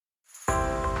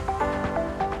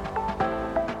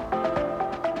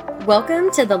Welcome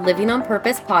to the Living on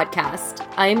Purpose podcast.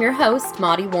 I am your host,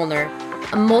 Maudie Woolner,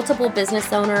 a multiple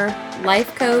business owner,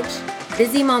 life coach,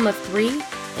 busy mom of 3,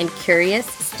 and curious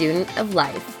student of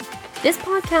life. This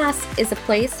podcast is a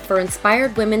place for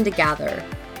inspired women to gather.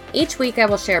 Each week I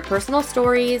will share personal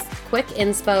stories, quick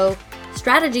inspo,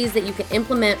 strategies that you can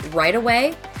implement right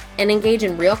away, and engage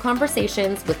in real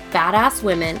conversations with badass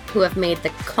women who have made the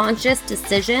conscious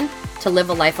decision to live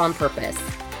a life on purpose.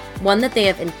 One that they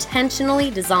have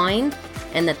intentionally designed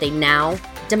and that they now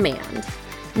demand.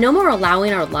 No more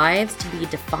allowing our lives to be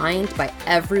defined by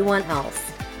everyone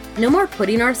else. No more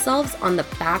putting ourselves on the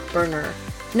back burner.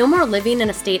 No more living in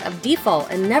a state of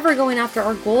default and never going after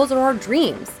our goals or our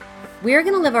dreams. We are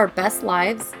going to live our best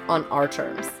lives on our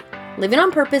terms. Living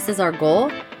on purpose is our goal,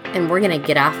 and we're going to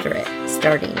get after it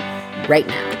starting right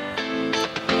now.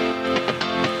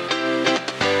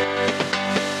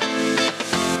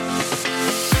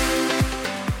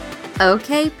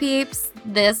 Okay, peeps,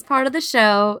 this part of the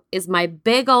show is my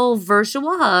big old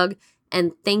virtual hug,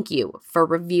 and thank you for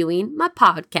reviewing my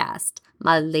podcast,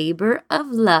 my labor of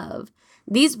love.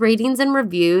 These ratings and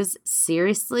reviews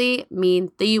seriously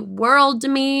mean the world to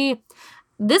me.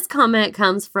 This comment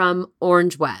comes from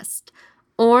Orange West.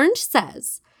 Orange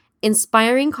says,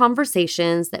 inspiring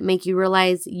conversations that make you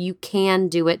realize you can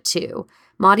do it too.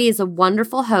 Maudie is a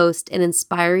wonderful host and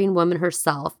inspiring woman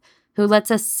herself, who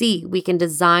lets us see we can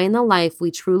design the life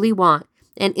we truly want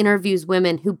and interviews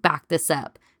women who back this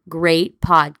up. Great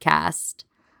podcast.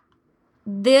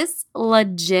 This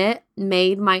legit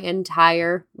made my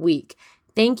entire week.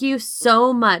 Thank you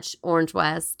so much, Orange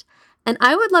West. And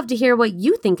I would love to hear what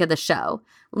you think of the show.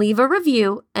 Leave a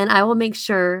review and I will make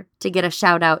sure to get a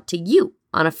shout out to you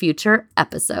on a future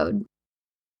episode.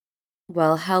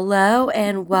 Well, hello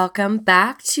and welcome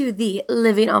back to the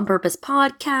Living on Purpose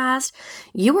podcast.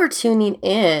 You are tuning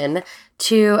in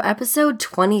to episode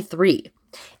 23.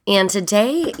 And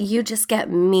today you just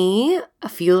get me, a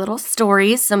few little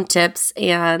stories, some tips,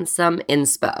 and some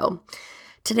inspo.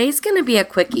 Today's going to be a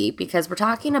quickie because we're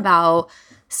talking about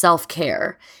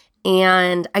self-care.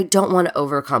 And I don't want to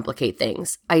overcomplicate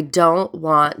things. I don't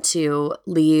want to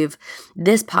leave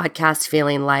this podcast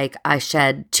feeling like I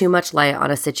shed too much light on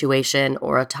a situation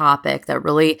or a topic that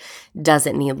really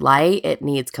doesn't need light. It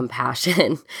needs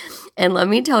compassion. And let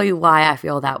me tell you why I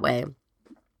feel that way.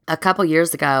 A couple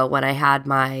years ago when I had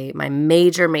my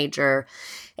major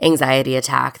anxiety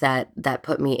attack that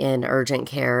put me in urgent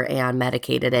care and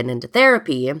medicated and into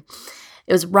therapy,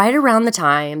 it was right around the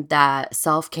time that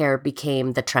self-care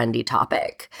became the trendy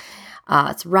topic.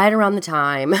 It's right around the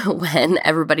time when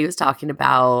everybody was talking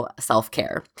about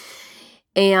self-care.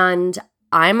 And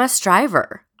I'm a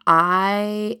striver.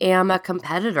 I am a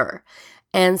competitor.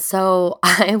 And so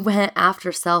I went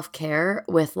after self-care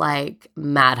with like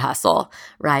mad hustle,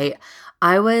 right?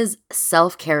 I was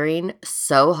self-caring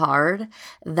so hard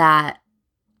that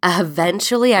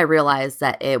eventually I realized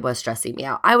that it was stressing me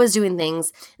out. I was doing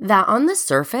things that on the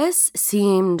surface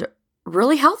seemed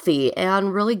really healthy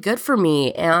and really good for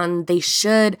me, and they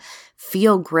should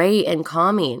feel great and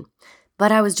calming.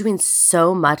 But I was doing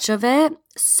so much of it,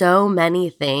 so many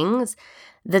things,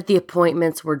 that the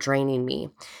appointments were draining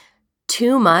me.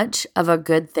 Too much of a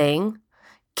good thing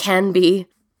can be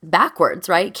backwards,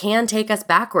 right? Can take us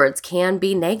backwards, can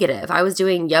be negative. I was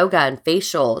doing yoga and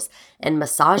facials and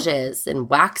massages and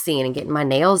waxing and getting my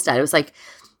nails done. It was like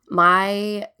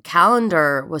my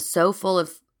calendar was so full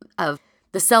of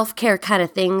the self-care kind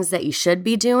of things that you should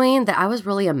be doing that I was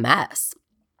really a mess.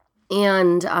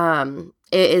 And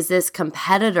it is this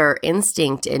competitor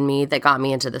instinct in me that got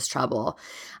me into this trouble.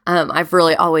 I've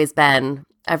always been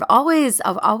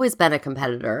a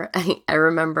competitor. I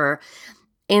remember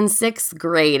in 6th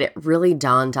grade, it really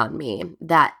dawned on me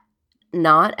that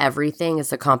not everything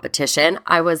is a competition.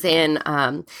 I was in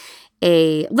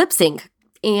a lip sync,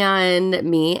 and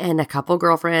me and a couple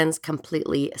girlfriends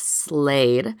completely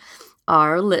slayed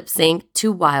our lip sync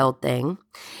to Wild Thing.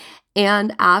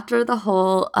 And after the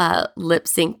whole lip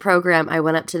sync program, I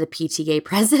went up to the PTA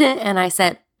president and I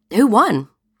said, "Who won?"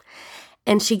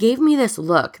 And she gave me this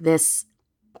look, this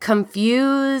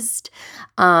confused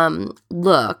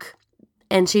look.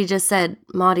 And she just said,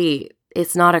 "Maudie,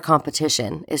 it's not a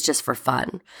competition. It's just for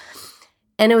fun."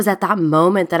 And it was at that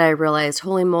moment that I realized,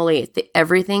 holy moly,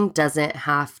 everything doesn't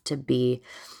have to be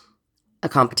a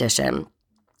competition.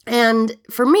 And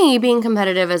for me, being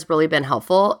competitive has really been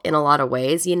helpful in a lot of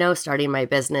ways. Starting my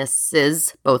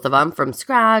businesses, both of them from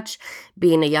scratch,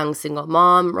 being a young single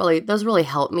mom, those really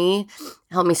helped me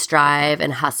strive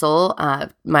and hustle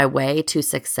my way to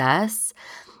success.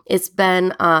 it's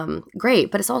been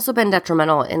great, but it's also been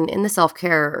detrimental. In the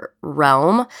self-care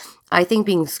realm, I think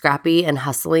being scrappy and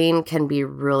hustling can be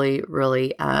really,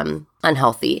 really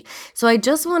unhealthy. So I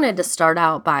just wanted to start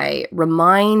out by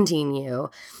reminding you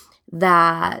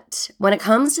that when it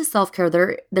comes to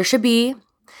self-care, there should be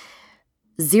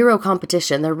zero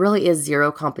competition. There really is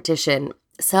zero competition.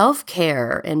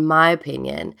 Self-care, in my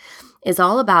opinion, is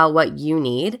all about what you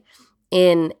need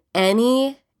in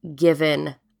any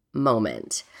given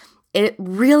moment. It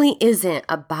really isn't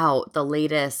about the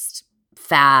latest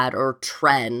fad or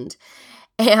trend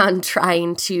and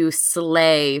trying to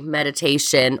slay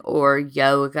meditation or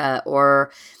yoga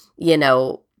or,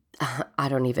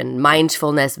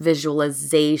 mindfulness,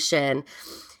 visualization.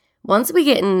 Once we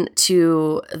get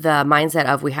into the mindset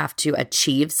of we have to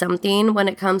achieve something when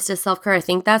it comes to self-care, I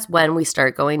think that's when we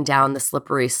start going down the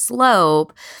slippery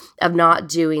slope of not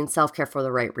doing self-care for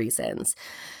the right reasons.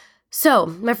 So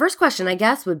my first question, I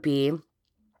guess, would be,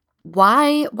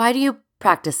 why do you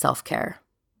practice self-care?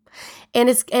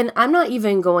 And I'm not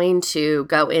even going to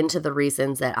go into the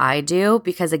reasons that I do,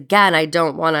 because again, I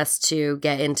don't want us to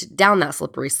get down that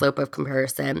slippery slope of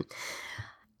comparison.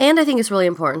 And I think it's really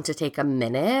important to take a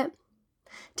minute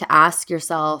to ask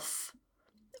yourself,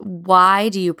 why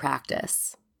do you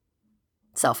practice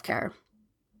self-care?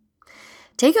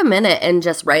 Take a minute and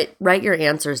just write your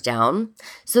answers down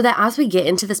so that as we get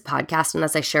into this podcast and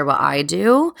as I share what I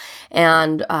do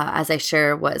and as I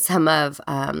share what some of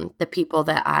the people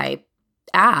that I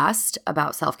asked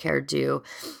about self-care do,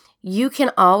 you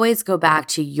can always go back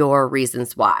to your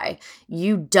reasons why.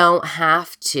 You don't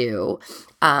have to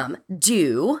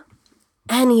do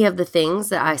any of the things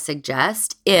that I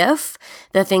suggest if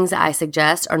the things that I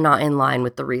suggest are not in line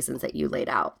with the reasons that you laid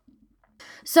out.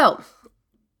 So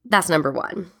that's number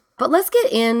one. But let's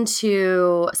get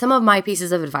into some of my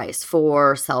pieces of advice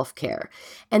for self-care.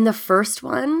 And the first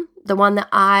one, the one that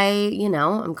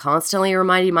I'm constantly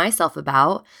reminding myself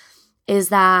about, is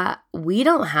that we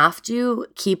don't have to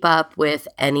keep up with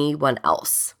anyone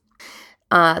else.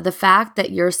 The fact that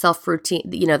your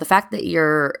the fact that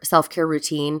your self-care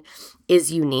routine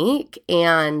is unique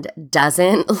and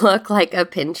doesn't look like a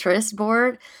Pinterest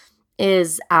board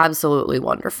is absolutely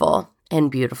wonderful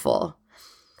and beautiful.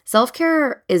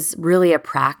 Self-care is really a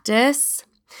practice,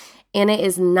 and it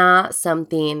is not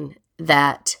something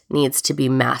that needs to be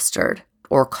mastered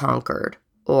or conquered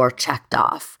or checked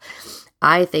off.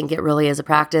 I think it really is a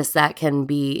practice that can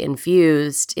be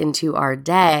infused into our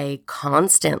day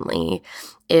constantly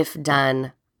if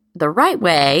done the right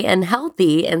way and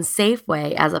healthy and safe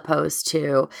way, as opposed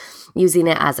to using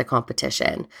it as a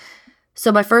competition.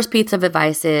 So my first piece of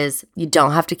advice is you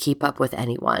don't have to keep up with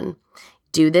anyone.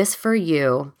 Do this for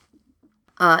you.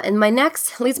 And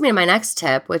leads me to my next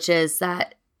tip, which is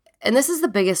that, and this is the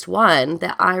biggest one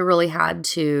that I really had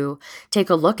to take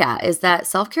a look at, is that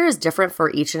self-care is different for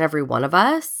each and every one of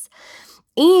us.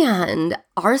 And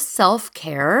our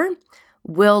self-care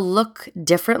will look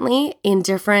differently in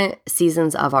different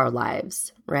seasons of our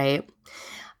lives, right?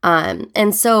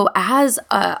 And so as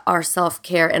our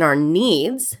self-care and our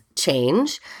needs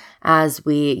change, as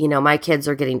my kids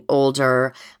are getting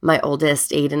older. My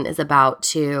oldest, Aiden, is about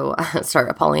to start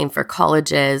applying for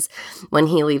colleges. When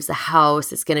he leaves the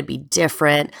house, it's going to be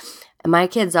different. And my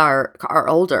kids are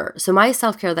older. So my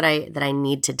self-care that I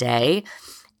need today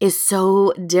is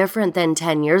so different than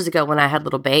 10 years ago when I had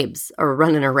little babes or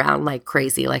running around like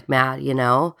crazy, like mad,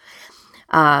 Even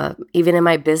in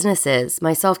my businesses,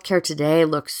 my self-care today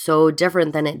looks so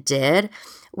different than it did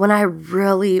when I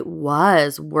really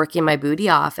was working my booty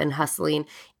off and hustling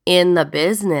in the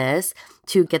business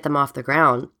to get them off the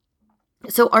ground.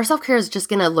 So our self-care is just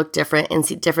going to look different in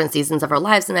different seasons of our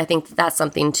lives. And I think that's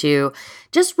something to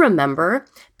just remember,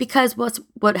 because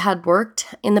what had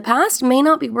worked in the past may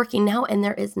not be working now. And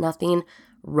there is nothing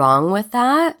wrong with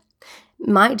that. It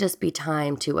might just be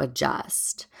time to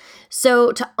adjust.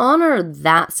 So to honor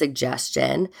that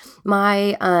suggestion,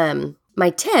 my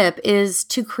tip is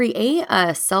to create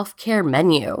a self-care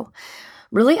menu.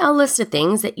 Really a list of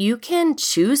things that you can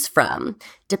choose from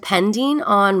depending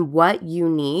on what you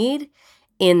need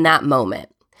in that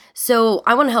moment. So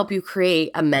I want to help you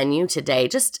create a menu today.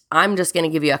 I'm just going to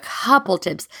give you a couple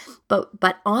tips,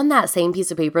 but on that same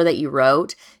piece of paper that you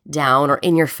wrote down or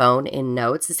in your phone in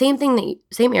notes, the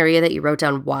same area that you wrote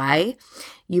down why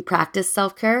you practice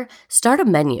self-care, start a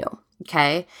menu,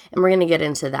 okay? And we're going to get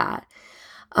into that.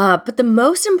 But the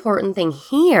most important thing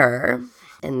here,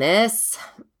 and this,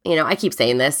 I keep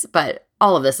saying this, but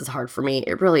all of this is hard for me.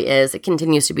 It really is. It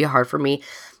continues to be hard for me.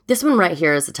 This one right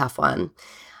here is a tough one.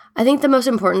 I think the most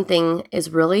important thing is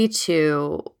really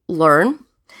to learn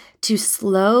to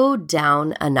slow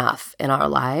down enough in our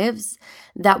lives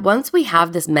that once we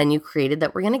have this menu created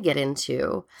that we're going to get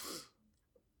into,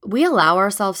 we allow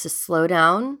ourselves to slow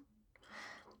down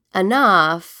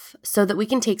enough so that we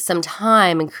can take some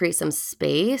time and create some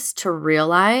space to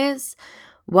realize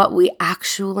what we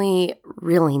actually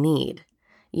really need.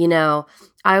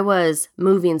 I was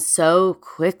moving so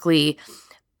quickly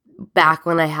back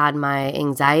when I had my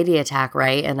anxiety attack,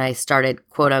 right? And I started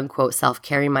quote unquote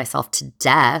self-caring myself to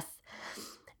death,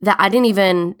 that I didn't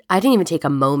even take a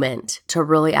moment to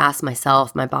really ask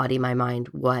myself, my body, my mind,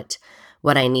 what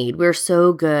I need. We're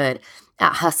so good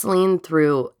at hustling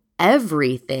through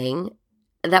everything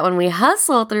that when we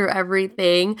hustle through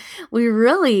everything, we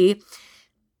really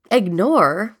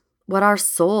ignore what our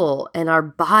soul and our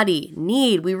body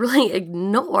need. We really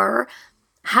ignore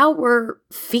how we're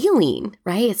feeling,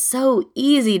 right? It's so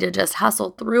easy to just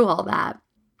hustle through all that.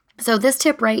 So this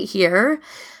tip right here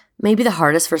may be the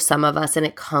hardest for some of us, and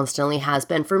it constantly has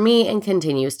been for me and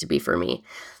continues to be for me,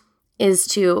 is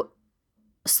to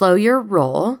slow your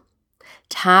roll,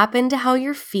 tap into how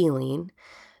you're feeling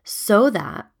so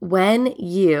that when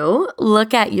you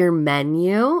look at your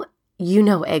menu, you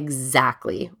know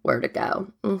exactly where to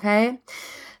go, okay?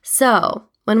 So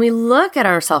when we look at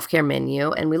our self-care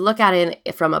menu and we look at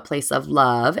it from a place of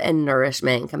love and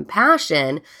nourishment and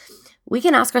compassion, we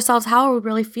can ask ourselves, how are we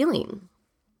really feeling?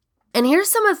 And here's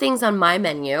some of the things on my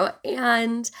menu,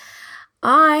 and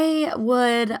I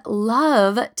would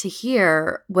love to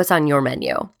hear what's on your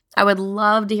menu. I would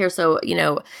love to hear. So,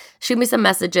 shoot me some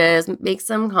messages, make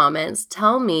some comments,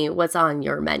 tell me what's on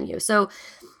your menu. So,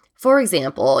 for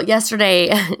example,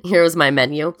 yesterday, here was my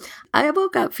menu. I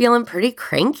woke up feeling pretty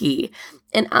cranky.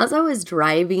 And as I was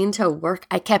driving to work,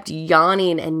 I kept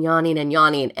yawning and yawning and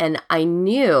yawning. And I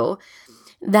knew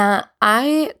that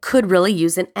I could really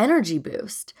use an energy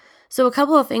boost. So a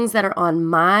couple of things that are on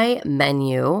my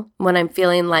menu when I'm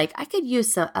feeling like I could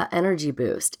use an energy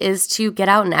boost is to get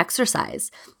out and exercise,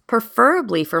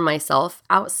 preferably for myself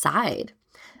outside.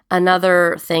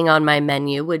 Another thing on my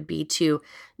menu would be to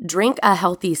drink a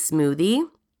healthy smoothie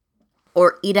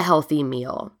or eat a healthy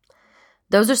meal.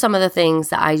 Those are some of the things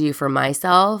that I do for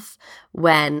myself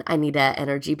when I need an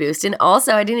energy boost. And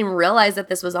also, I didn't even realize that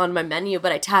this was on my menu,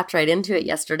 but I tapped right into it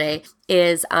yesterday,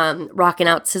 is rocking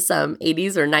out to some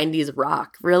 80s or 90s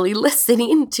rock, really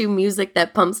listening to music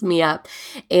that pumps me up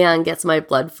and gets my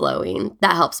blood flowing.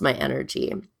 That helps my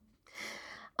energy.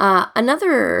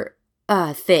 Another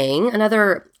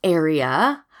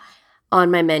area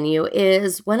on my menu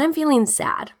is when I'm feeling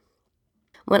sad.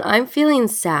 When I'm feeling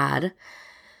sad,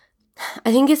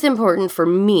 I think it's important for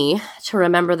me to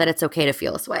remember that it's okay to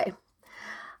feel this way.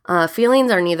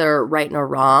 Feelings are neither right nor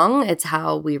wrong. It's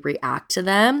how we react to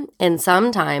them. And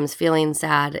sometimes feeling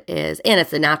sad and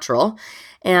it's a natural.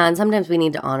 And sometimes we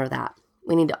need to honor that.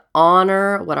 We need to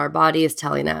honor what our body is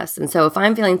telling us. And so if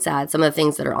I'm feeling sad, some of the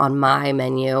things that are on my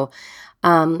menu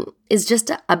is just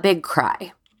a big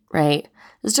cry, right?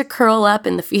 Just to curl up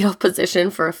in the fetal position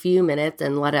for a few minutes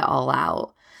and let it all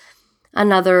out.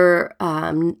 Another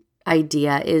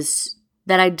idea is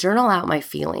that I journal out my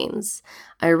feelings.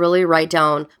 I really write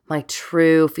down my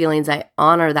true feelings. I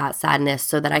honor that sadness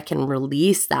so that I can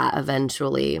release that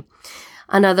eventually.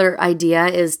 Another idea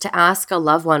is to ask a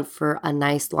loved one for a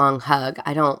nice long hug.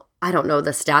 I don't know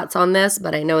the stats on this,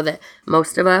 but I know that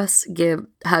most of us give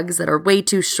hugs that are way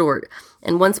too short.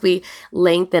 And once we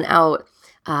lengthen out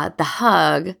the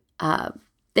hug,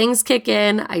 things kick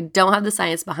in. I don't have the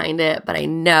science behind it, but I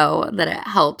know that it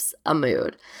helps a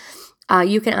mood.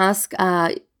 You can ask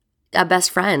a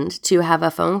best friend to have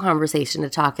a phone conversation to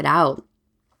talk it out.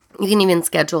 You can even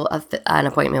schedule an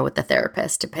appointment with the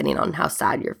therapist, depending on how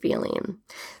sad you're feeling.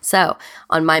 So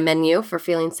on my menu for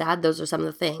feeling sad, those are some of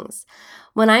the things.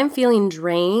 When I'm feeling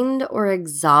drained or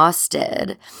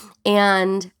exhausted,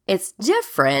 and it's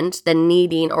different than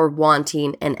needing or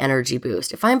wanting an energy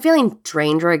boost. If I'm feeling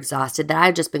drained or exhausted, that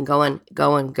I've just been going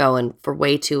for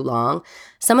way too long,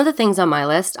 some of the things on my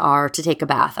list are to take a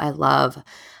bath. I love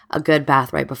a good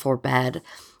bath right before bed.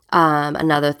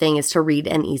 Another thing is to read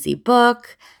an easy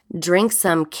book, drink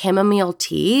some chamomile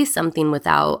tea, something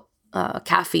without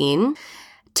caffeine,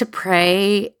 to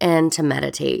pray and to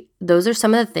meditate. Those are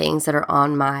some of the things that are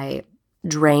on my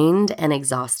drained and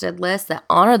exhausted list that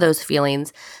honor those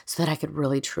feelings so that I could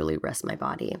really, truly rest my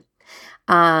body.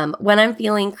 When I'm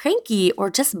feeling cranky or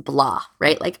just blah,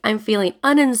 right? Like I'm feeling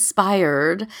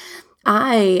uninspired,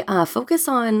 I focus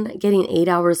on getting 8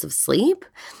 hours of sleep.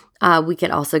 We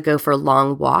could also go for a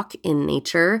long walk in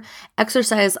nature.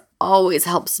 Exercise always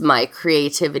helps my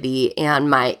creativity and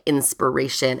my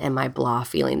inspiration and my blah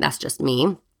feeling. That's just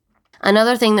me.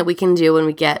 Another thing that we can do when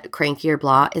we get cranky or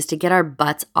blah is to get our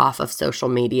butts off of social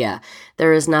media.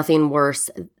 There is nothing worse,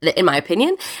 in my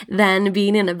opinion, than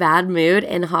being in a bad mood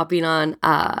and hopping on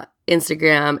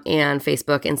Instagram and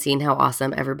Facebook and seeing how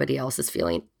awesome everybody else is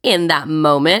feeling in that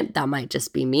moment. That might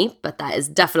just be me, but that is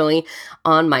definitely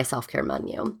on my self-care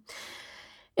menu.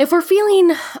 If we're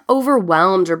feeling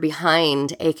overwhelmed or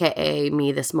behind, aka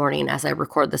me this morning as I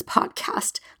record this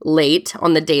podcast late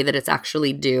on the day that it's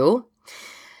actually due,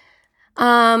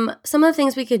 some of the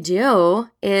things we could do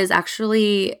is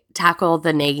actually tackle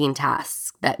the nagging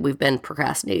tasks that we've been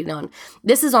procrastinating on.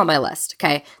 This is on my list,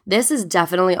 okay? This is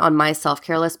definitely on my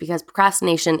self-care list because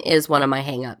procrastination is one of my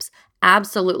hangups.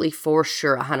 Absolutely, for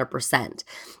sure, 100%.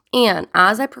 And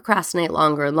as I procrastinate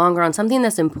longer and longer on something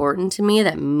that's important to me,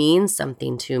 that means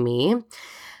something to me,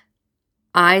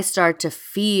 I start to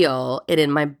feel it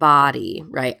in my body,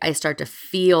 right? I start to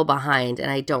feel behind,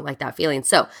 and I don't like that feeling.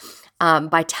 So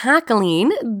by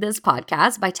tackling this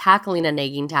podcast, by tackling a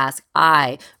nagging task,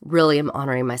 I really am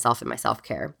honoring myself and my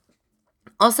self-care.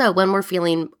 Also, when we're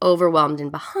feeling overwhelmed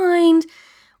and behind,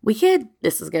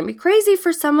 this is going to be crazy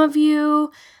for some of you,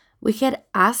 we could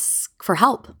ask for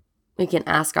help. We can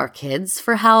ask our kids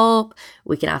for help.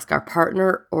 We can ask our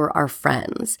partner or our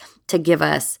friends to give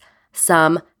us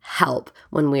some help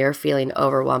when we are feeling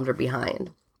overwhelmed or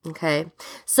behind. Okay,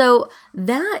 so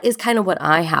that is kind of what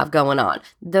I have going on.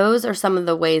 Those are some of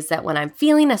the ways that when I'm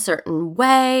feeling a certain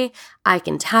way, I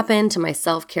can tap into my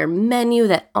self-care menu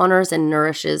that honors and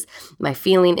nourishes my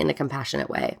feeling in a compassionate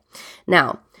way.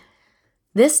 Now,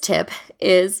 this tip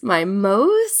is my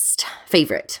most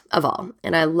favorite of all,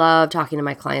 and I love talking to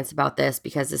my clients about this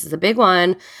because this is a big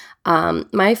one.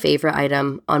 My favorite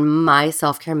item on my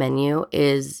self-care menu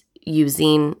is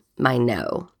using my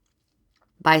no.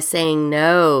 By saying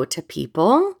no to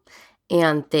people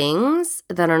and things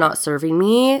that are not serving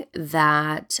me,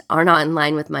 that are not in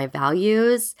line with my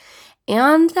values,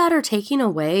 and that are taking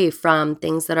away from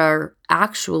things that are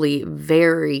actually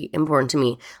very important to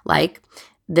me, like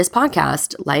this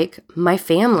podcast, like my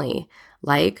family,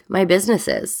 like my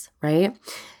businesses, right?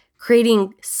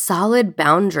 Creating solid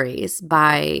boundaries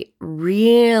by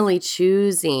really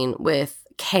choosing with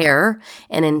care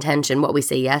and intention what we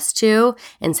say yes to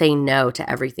and say no to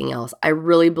everything else. I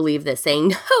really believe that saying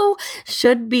no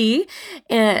should be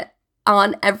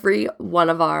on every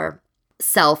one of our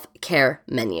self-care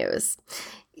menus.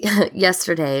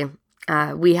 Yesterday,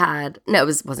 it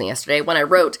wasn't yesterday. When I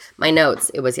wrote my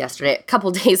notes, it was yesterday, a couple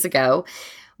days ago.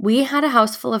 We had a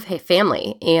house full of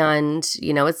family, and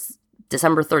it's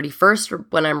December 31st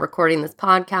when I'm recording this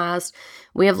podcast.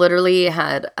 We have literally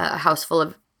had a house full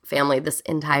of family this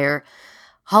entire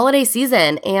holiday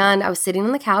season, and I was sitting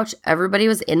on the couch. Everybody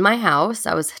was in my house.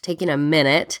 I was taking a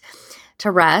minute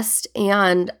to rest,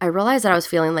 and I realized that I was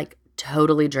feeling like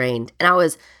totally drained, and I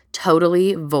was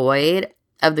totally void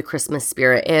of the Christmas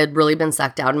spirit. It had really been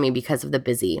sucked out of me because of the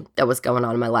busy that was going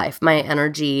on in my life. My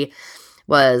energy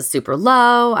was super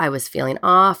low. I was feeling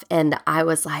off, and I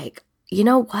was like, you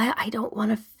know what? I don't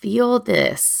want to feel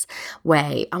this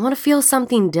way. I want to feel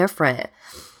something different.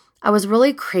 I was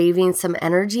really craving some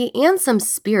energy and some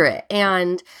spirit.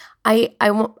 And I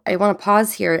want to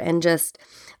pause here and just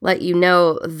let you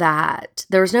know that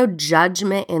there was no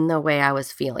judgment in the way I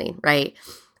was feeling, right?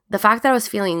 The fact that I was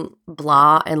feeling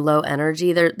blah and low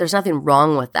energy, there's nothing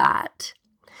wrong with that.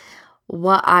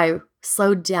 What I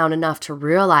slowed down enough to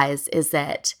realize is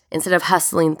that instead of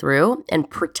hustling through and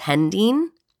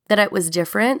pretending that it was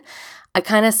different, I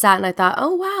kind of sat and I thought,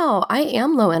 oh, wow, I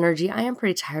am low energy. I am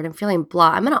pretty tired. I'm feeling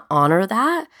blah. I'm going to honor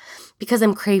that because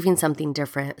I'm craving something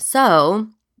different. So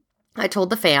I told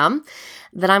the fam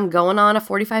that I'm going on a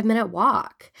 45-minute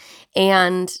walk,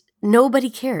 and nobody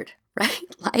cared, right?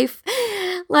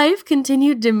 Life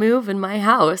continued to move in my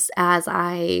house as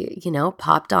I,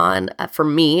 popped on, for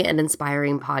me, an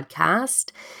inspiring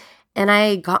podcast, and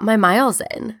I got my miles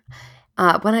in.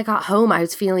 When I got home, I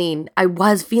was feeling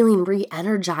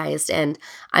re-energized, and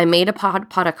I made a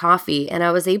pot of coffee, and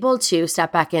I was able to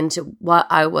step back into what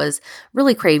I was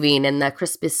really craving in the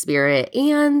Christmas spirit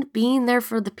and being there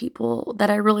for the people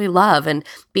that I really love and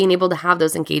being able to have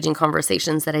those engaging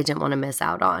conversations that I didn't want to miss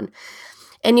out on.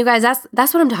 And you guys,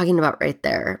 that's what I'm talking about right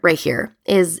there, right here,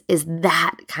 is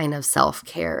that kind of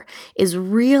self-care, is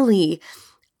really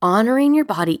honoring your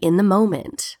body in the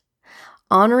moment,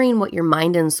 honoring what your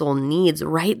mind and soul needs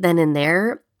right then and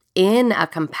there in a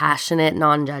compassionate,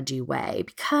 non-judgy way,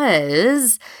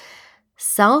 because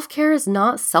self-care is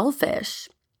not selfish.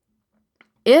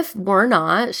 If we're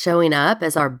not showing up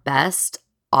as our best,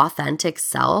 authentic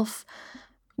self,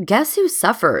 guess who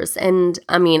suffers? And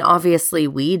I mean, obviously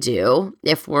we do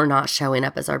if we're not showing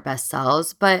up as our best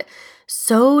selves, but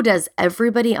so does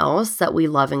everybody else that we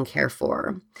love and care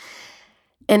for.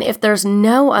 And if there's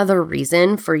no other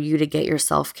reason for you to get your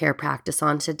self-care practice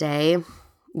on today,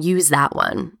 use that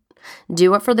one.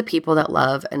 Do it for the people that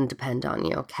love and depend on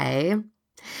you, okay?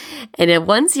 And then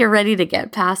once you're ready to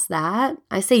get past that,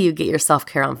 I say you get your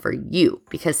self-care on for you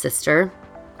because, sister,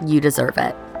 you deserve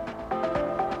it.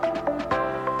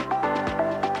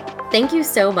 Thank you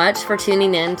so much for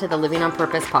tuning in to the Living on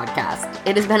Purpose podcast.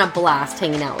 It has been a blast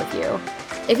hanging out with you.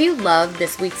 If you loved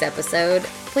this week's episode,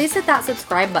 please hit that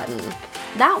subscribe button.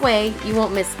 That way, you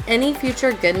won't miss any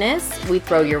future goodness we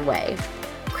throw your way.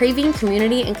 Craving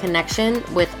community and connection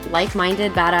with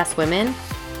like-minded badass women?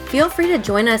 Feel free to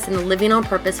join us in the Living on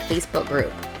Purpose Facebook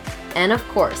group. And of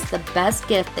course, the best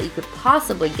gift that you could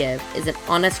possibly give is an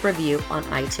honest review on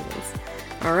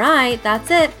iTunes. All right, that's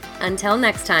it. Until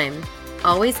next time,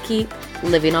 always keep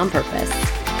living on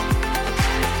purpose.